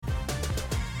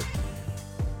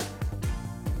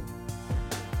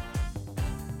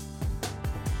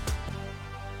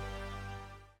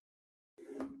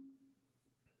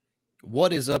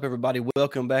What is up, everybody?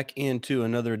 Welcome back into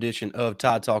another edition of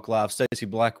Tide Talk Live. Stacey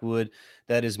Blackwood,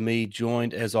 that is me,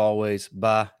 joined as always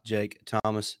by Jake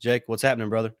Thomas. Jake, what's happening,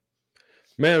 brother?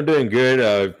 Man, I'm doing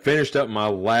good. Finished up my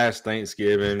last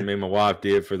Thanksgiving. Me and my wife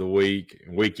did for the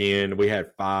weekend. We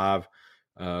had 5.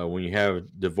 When you have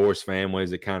divorced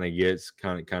families, it kind of gets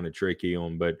kind of tricky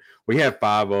on. But we had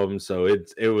 5 of them, so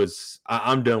it was.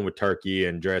 I'm done with turkey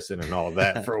and dressing and all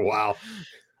that for a while.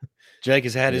 Jake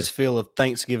has had his fill of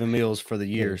Thanksgiving meals for the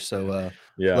year, so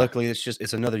luckily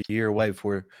it's another year away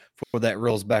before that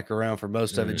rolls back around for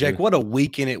most of it. Jake, what a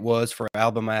weekend it was for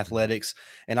Alabama athletics,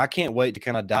 and I can't wait to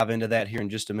kind of dive into that here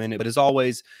in just a minute. But as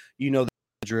always, you know the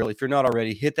drill. If you're not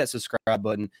already, hit that subscribe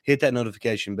button, hit that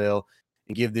notification bell,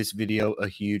 and give this video a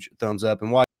huge thumbs up.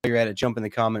 And while you're at it, jump in the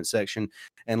comment section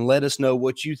and let us know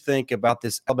what you think about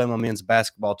this Alabama men's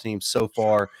basketball team so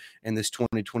far in this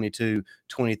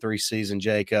 2022-23 season,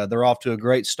 Jake. They're off to a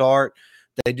great start.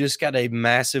 They just got a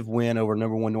massive win over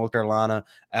number 1 North Carolina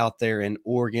out there in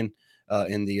Oregon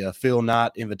in the Phil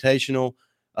Knight Invitational.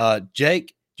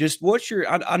 Jake, just what's your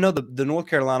 – I know the North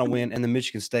Carolina win and the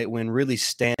Michigan State win really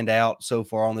stand out so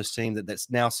far on this team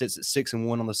that's now sits at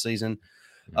 6-1 on the season.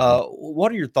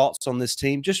 What are your thoughts on this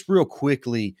team just real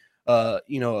quickly,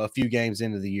 a few games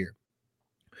into the year?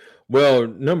 Well,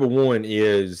 number one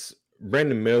is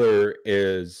Brandon Miller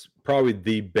is probably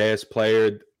the best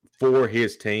player for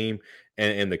his team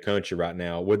and the country right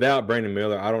now. Without Brandon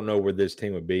Miller, I don't know where this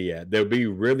team would be at. They'll be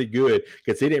really good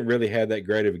because he didn't really have that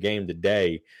great of a game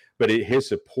today, but his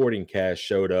supporting cast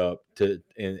showed up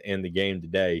in the game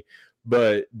today.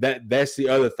 But that's the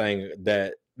other thing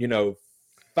that,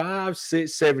 5,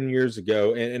 6, 7 years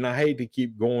ago, and I hate to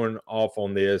keep going off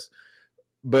on this,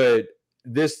 but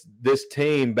this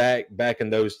team back in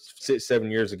those 6,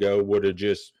 7 years ago would have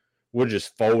just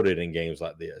folded in games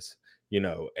like this,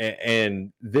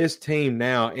 and this team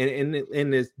now, and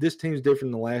this team's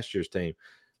different than last year's team.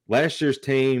 Last year's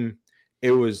team,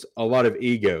 it was a lot of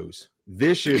egos.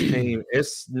 This year's team,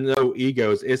 it's no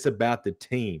egos. It's about the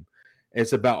team.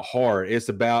 It's about heart. It's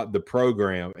about the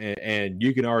program. And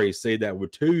you can already see that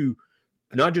with 2,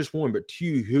 not just 1, but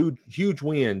 2 huge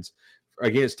wins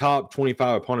against top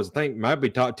 25 opponents. I think might be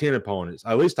top 10 opponents,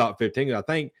 at least top 15. I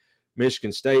think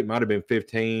Michigan State might have been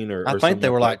 15 or I think they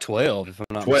were like 12, if I'm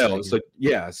not 12. mistaken. So,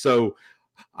 yeah. So,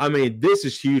 I mean, this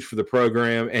is huge for the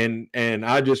program. And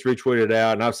I just retweeted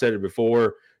out, and I've said it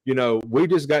before, we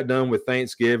just got done with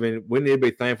Thanksgiving. We need to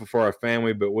be thankful for our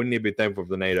family, but we need to be thankful for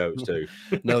the Nate Oats too.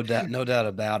 No doubt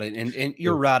about it. And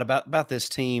you're right about this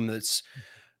team.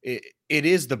 It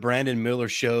is the Brandon Miller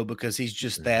show because he's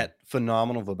just that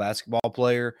phenomenal of a basketball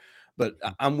player. But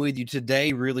I'm with you.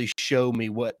 Today really showed me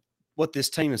what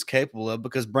this team is capable of,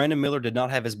 because Brandon Miller did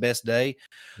not have his best day,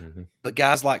 but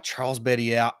guys like Charles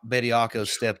Bediako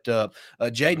stepped up.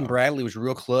 Jaden Bradley was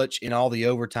real clutch in all the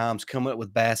overtimes, coming up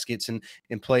with baskets and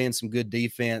playing some good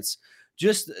defense.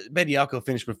 Just Bediako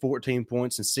finished with 14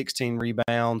 points and 16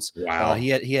 rebounds. Wow. He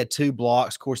had 2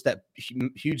 blocks. Of course, that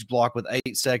huge block with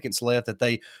 8 seconds left that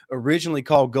they originally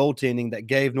called goaltending that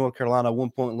gave North Carolina a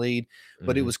 1-point lead,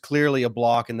 but it was clearly a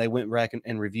block, and they went back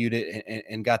and reviewed it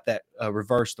and got that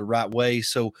reversed the right way.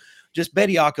 So just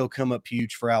Bediako come up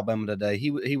huge for Alabama today.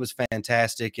 He was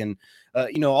fantastic, and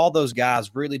all those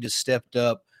guys really just stepped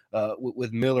up.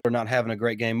 With Miller not having a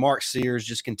great game, Mark Sears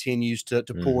just continues to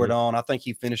pour it on. I think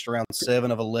he finished around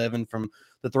 7 of 11 from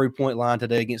the 3-point line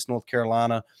today against North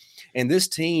Carolina. And this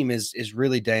team is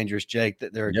really dangerous, Jake.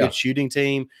 That they're a good shooting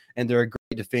team, and they're a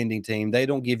great defending team. They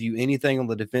don't give you anything on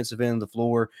the defensive end of the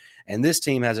floor, and this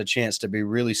team has a chance to be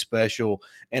really special.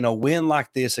 And a win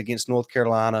like this against North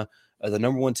Carolina, the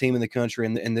number 1 team in the country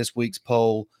in this week's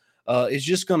poll, is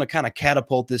just going to kind of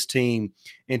catapult this team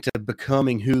into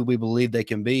becoming who we believe they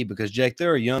can be, because, Jake,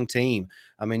 they're a young team.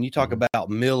 I mean, you talk about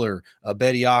Miller,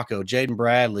 Bediako, Jaden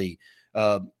Bradley,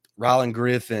 Rylan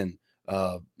Griffin,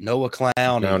 Noah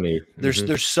Clowney.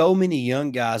 There's so many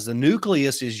young guys. The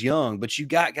nucleus is young, but you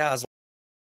got guys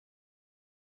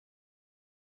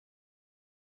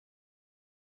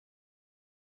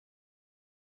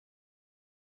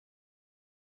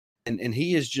and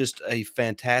he is just a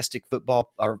fantastic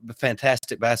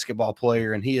fantastic basketball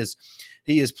player, and he has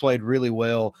played really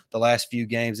well the last few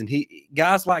games. And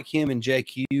guys like him and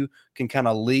JQ can kind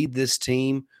of lead this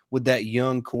team with that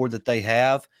young core that they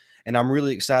have. And I'm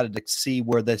really excited to see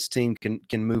where this team can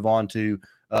move on to,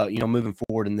 moving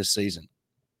forward in this season.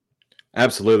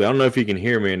 Absolutely. I don't know if you can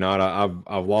hear me or not.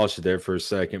 I've lost you there for a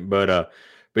second,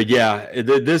 but yeah,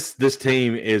 this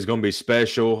team is going to be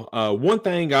special. One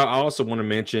thing I also want to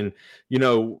mention,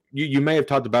 you may have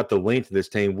talked about the length of this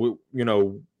team.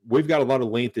 We've got a lot of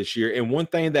length this year, and one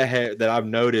thing that I've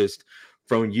noticed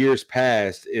from years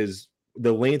past is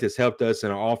the length has helped us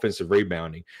in our offensive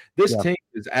rebounding. This team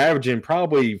is averaging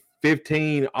probably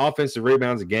 15 offensive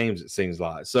rebounds a game, it seems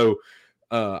like. So,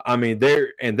 I mean,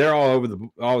 they're all over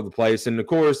the place, and of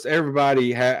course,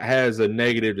 everybody has a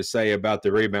negative to say about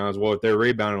the rebounds. Well, if they're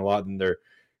rebounding a lot, then they're,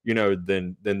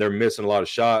 then they're missing a lot of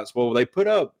shots. Well, they put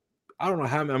up, I don't know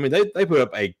how many. I mean, they put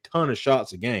up a ton of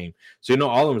shots a game, so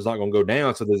all of them is not going to go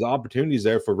down. So there's opportunities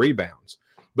there for rebounds,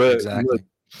 but exactly.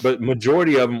 But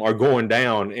majority of them are going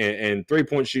down, and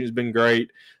 3-point shooting has been great.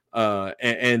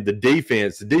 And the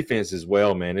defense as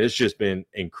well, man. It's just been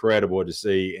incredible to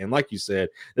see. And like you said,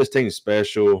 this team is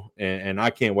special, and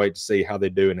I can't wait to see how they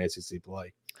do in SEC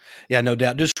play. Yeah, no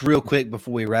doubt. Just real quick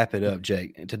before we wrap it up,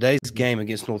 Jake, in today's game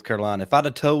against North Carolina, if I'd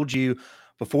have told you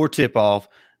before tip-off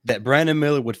that Brandon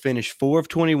Miller would finish 4 of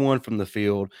 21 from the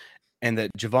field and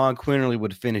that Javon Quinterly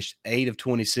would finish 8 of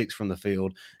 26 from the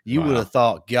field, you would have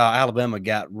thought, God, Alabama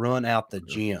got run out the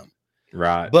gym.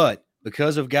 Right. But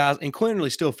because of guys, and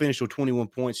Quinterly still finished with 21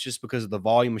 points just because of the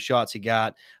volume of shots he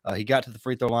got. He got to the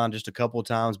free throw line just a couple of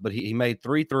times, but he made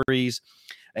 3 threes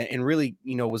and really,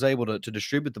 was able to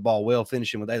distribute the ball well,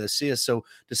 finishing with 8 assists. So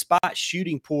despite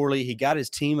shooting poorly, he got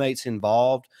his teammates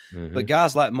involved. Mm-hmm. But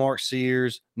guys like Mark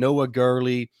Sears, Noah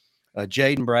Gurley,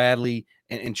 Jaden Bradley,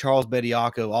 and Charles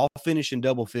Bediako all finished in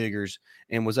double figures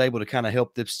and was able to kind of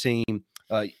help this team,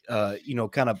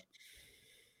 kind of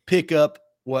pick up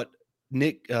what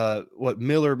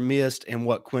Miller missed and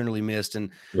what Quinterly missed,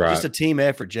 and just a team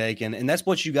effort, Jake. And that's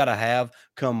what you got to have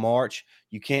come March.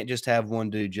 You can't just have one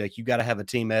dude, Jake. You got to have a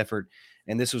team effort.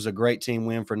 And this was a great team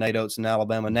win for Nate Oats in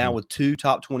Alabama. Mm-hmm. Now with 2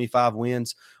 top 25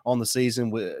 wins on the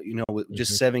season, with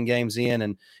just 7 games in,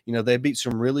 and they beat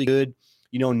some really good,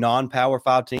 non-Power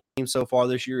 5 teams so far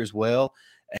this year as well.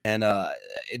 And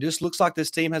it just looks like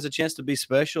this team has a chance to be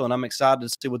special. And I'm excited to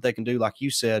see what they can do, like you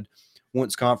said,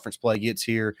 once conference play gets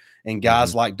here, and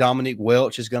guys like Dominique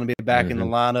Welch is going to be back in the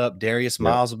lineup. Darius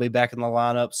Miles will be back in the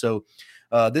lineup. So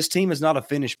this team is not a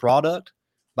finished product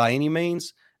by any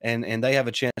means, and they have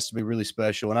a chance to be really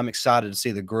special. And I'm excited to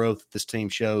see the growth this team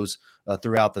shows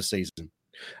throughout the season.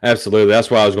 Absolutely. That's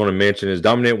what I was going to mention is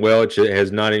Dominic Welch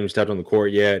has not even stepped on the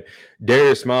court yet.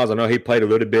 Darius Miles, I know he played a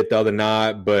little bit the other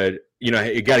night, but,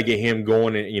 you got to get him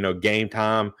going in, game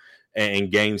time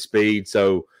and game speed.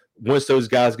 So once those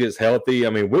guys get healthy,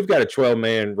 I mean, we've got a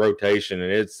 12-man rotation,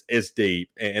 and it's deep.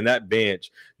 And that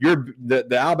bench, the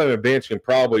Alabama bench can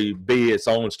probably be its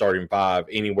own starting 5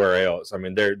 anywhere else. I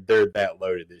mean, they're that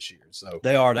loaded this year. So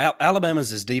they are.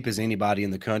 Alabama's as deep as anybody in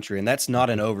the country, and that's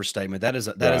not an overstatement. That is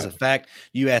a fact.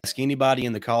 You ask anybody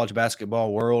in the college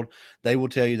basketball world, they will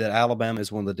tell you that Alabama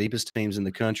is one of the deepest teams in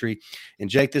the country.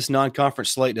 And Jake, this non-conference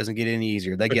slate doesn't get any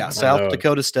easier. They got South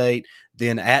Dakota State,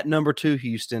 then at number 2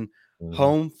 Houston,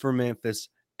 home for Memphis,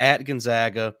 at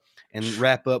Gonzaga, and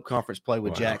wrap up conference play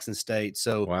with Jackson State.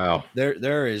 So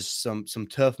there is some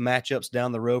tough matchups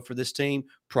down the road for this team.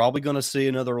 Probably going to see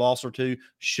another loss or 2.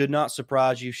 Should not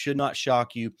surprise you, should not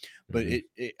shock you. But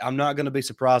I'm not going to be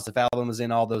surprised if Alabama's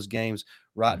in all those games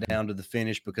right down to the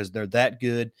finish, because they're that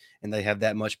good and they have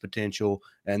that much potential.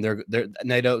 And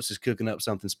Nate Oats is cooking up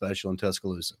something special in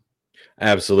Tuscaloosa.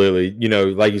 Absolutely.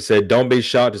 Like you said, don't be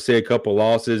shocked to see a couple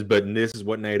losses, but this is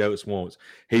what Nate Oats wants.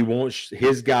 He wants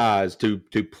his guys to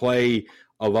play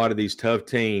a lot of these tough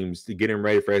teams to get them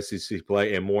ready for SEC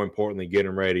play, and more importantly, get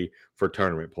them ready for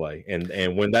tournament play.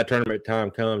 And when that tournament time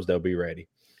comes, they'll be ready.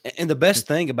 And the best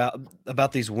thing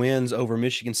about these wins over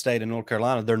Michigan State and North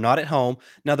Carolina, they're not at home.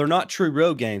 Now, they're not true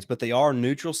road games, but they are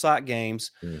neutral site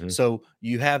games. So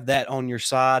you have that on your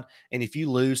side. And if you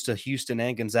lose to Houston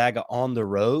and Gonzaga on the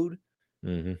road,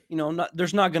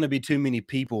 there's not going to be too many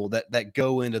people that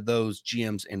go into those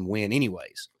gyms and win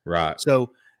anyways. Right.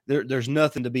 So there's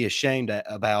nothing to be ashamed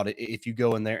about it if you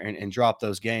go in there and drop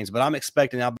those games. But I'm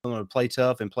expecting Alabama to play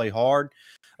tough and play hard.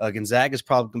 Gonzaga is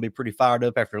probably going to be pretty fired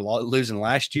up after losing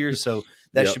last year. So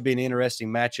that should be an interesting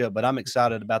matchup. But I'm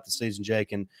excited about the season,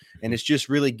 Jake. And it's just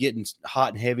really getting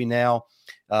hot and heavy now.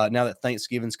 Now that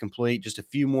Thanksgiving's complete, just a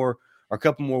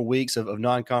couple more weeks of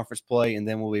non-conference play, and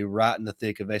then we'll be right in the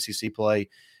thick of SEC play,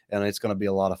 and it's going to be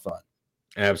a lot of fun.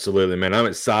 Absolutely, man. I'm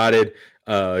excited.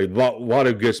 A lot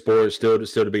of good sports still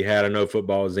to be had. I know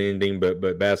football is ending,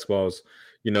 but basketball's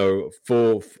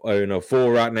full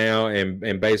right now,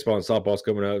 and baseball and softball's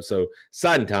coming up. So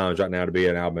exciting times right now to be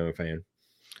an Alabama fan.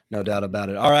 No doubt about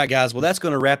it. All right, guys. Well, that's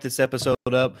going to wrap this episode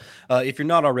up. If you're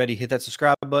not already, hit that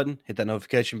subscribe button, hit that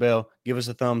notification bell, give us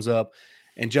a thumbs up,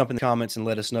 and jump in the comments and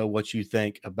let us know what you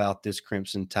think about this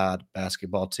Crimson Tide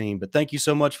basketball team. But thank you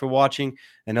so much for watching,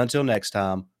 and until next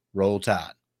time, Roll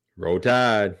Tide. Roll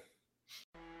Tide.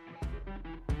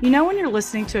 You know when you're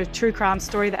listening to a true crime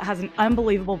story that has an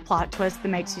unbelievable plot twist that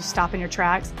makes you stop in your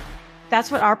tracks? That's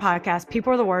what our podcast,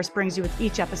 People Are the Worst, brings you with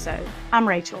each episode. I'm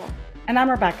Rachel. And I'm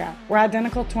Rebecca. We're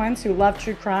identical twins who love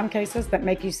true crime cases that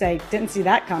make you say, didn't see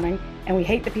that coming, and we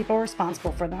hate the people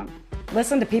responsible for them.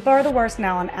 Listen to People Are the Worst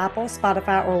now on Apple,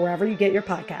 Spotify, or wherever you get your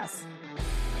podcasts.